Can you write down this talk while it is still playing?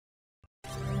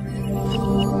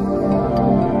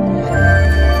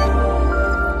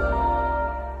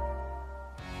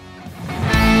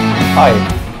Hi,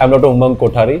 I'm Dr. Umang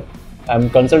Kothari. I'm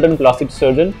consultant plastic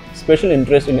surgeon, special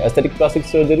interest in aesthetic plastic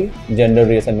surgery, gender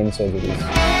reassignment surgeries.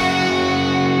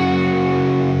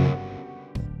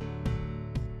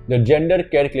 The Gender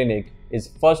Care Clinic is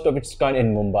first of its kind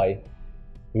in Mumbai.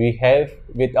 We have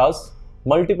with us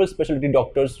multiple specialty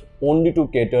doctors only to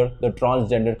cater the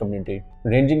transgender community,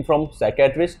 ranging from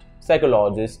psychiatrists,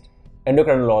 psychologists,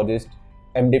 endocrinologists,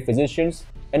 MD physicians,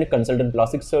 and consultant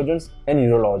plastic surgeons and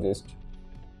urologists.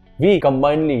 We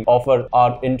combinedly offer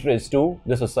our interests to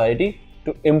the society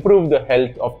to improve the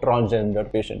health of transgender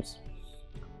patients.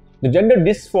 The gender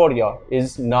dysphoria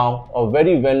is now a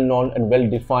very well-known and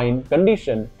well-defined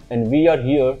condition, and we are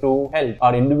here to help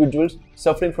our individuals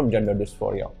suffering from gender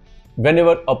dysphoria.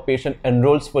 Whenever a patient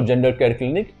enrolls for Gender Care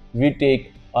Clinic, we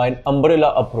take an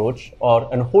umbrella approach or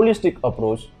an holistic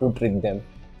approach to treat them.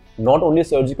 Not only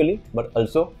surgically but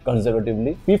also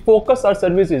conservatively. We focus our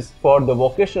services for the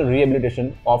vocational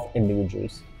rehabilitation of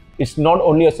individuals. It's not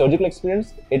only a surgical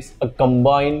experience, it's a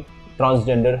combined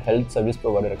transgender health service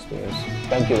provider experience.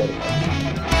 Thank you very much.